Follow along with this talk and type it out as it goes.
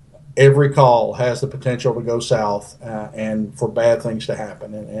every call has the potential to go south and for bad things to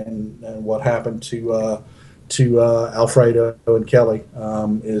happen. And what happened to Alfredo and Kelly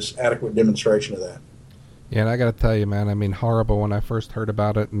is adequate demonstration of that. Yeah, and I got to tell you, man, I mean, horrible when I first heard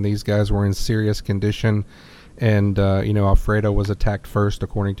about it, and these guys were in serious condition. And, Alfredo was attacked first,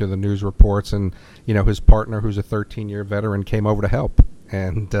 according to the news reports. And, his partner, who's a 13-year veteran, came over to help.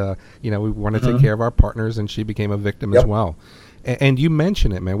 And, we want to take care of our partners, and she became a victim as well. And you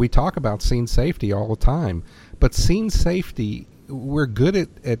mention it, man. We talk about scene safety all the time. But scene safety, we're good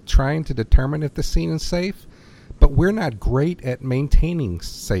at trying to determine if the scene is safe, but we're not great at maintaining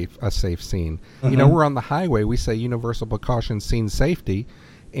a safe scene. We're on the highway. We say universal precaution scene safety.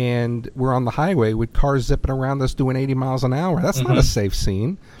 And we're on the highway with cars zipping around us doing 80 miles an hour. That's not a safe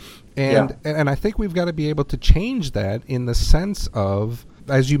scene. And I think we've got to be able to change that in the sense of,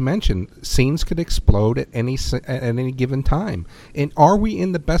 as you mentioned, scenes could explode at any given time. And are we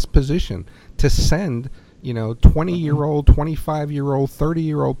in the best position to send 20-year-old, 25-year-old,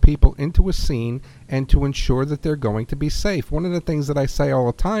 30-year-old people into a scene and to ensure that they're going to be safe? One of the things that I say all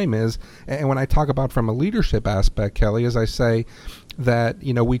the time is, and when I talk about from a leadership aspect, Kelly, is I say that,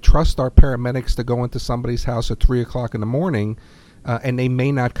 we trust our paramedics to go into somebody's house at 3 o'clock in the morning and they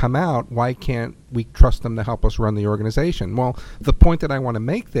may not come out. Why can't we trust them to help us run the organization? Well, the point that I want to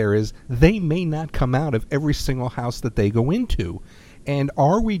make there is they may not come out of every single house that they go into. And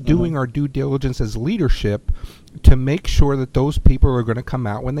are we doing our due diligence as leadership to make sure that those people are going to come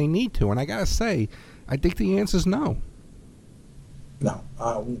out when they need to? And I got to say, I think the answer is no. No,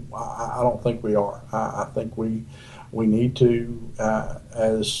 I don't think we are. I think we need to,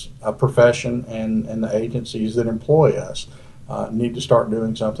 as a profession and the agencies that employ us, need to start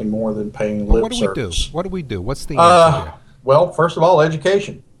doing something more than paying lip service. What do we do? What's the answer here? Well, first of all,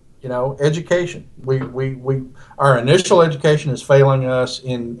 education. Education. Our initial education is failing us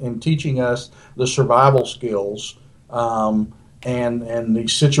in teaching us the survival skills and the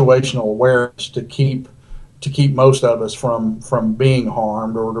situational awareness to keep most of us from being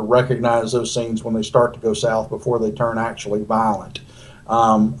harmed, or to recognize those scenes when they start to go south before they turn actually violent.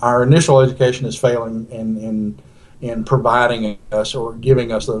 Our initial education is failing in providing us or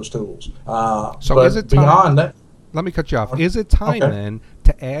giving us those tools. So is it time, beyond that? Let me cut you off. Is it time then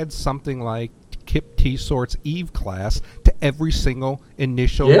to add something like Kip T-Sort's EVE class to every single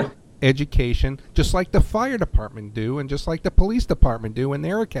initial education, just like the fire department do and just like the police department do in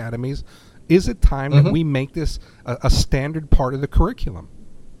their academies? Is it time that we make this a standard part of the curriculum?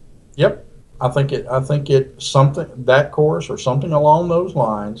 Yep. I think it something, that course or something along those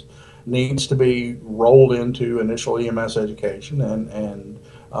lines needs to be rolled into initial EMS education and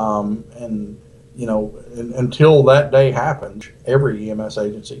until that day happens, every EMS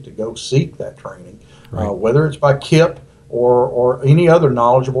agency to go seek that training, whether it's by KIP or any other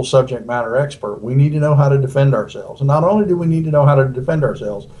knowledgeable subject matter expert. We need to know how to defend ourselves. And not only do we need to know how to defend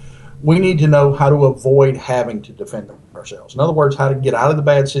ourselves, we need to know how to avoid having to defend ourselves. In other words, how to get out of the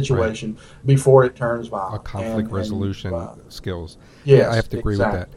bad situation before it turns violent. Conflict resolution skills. Yes, I have to agree with that.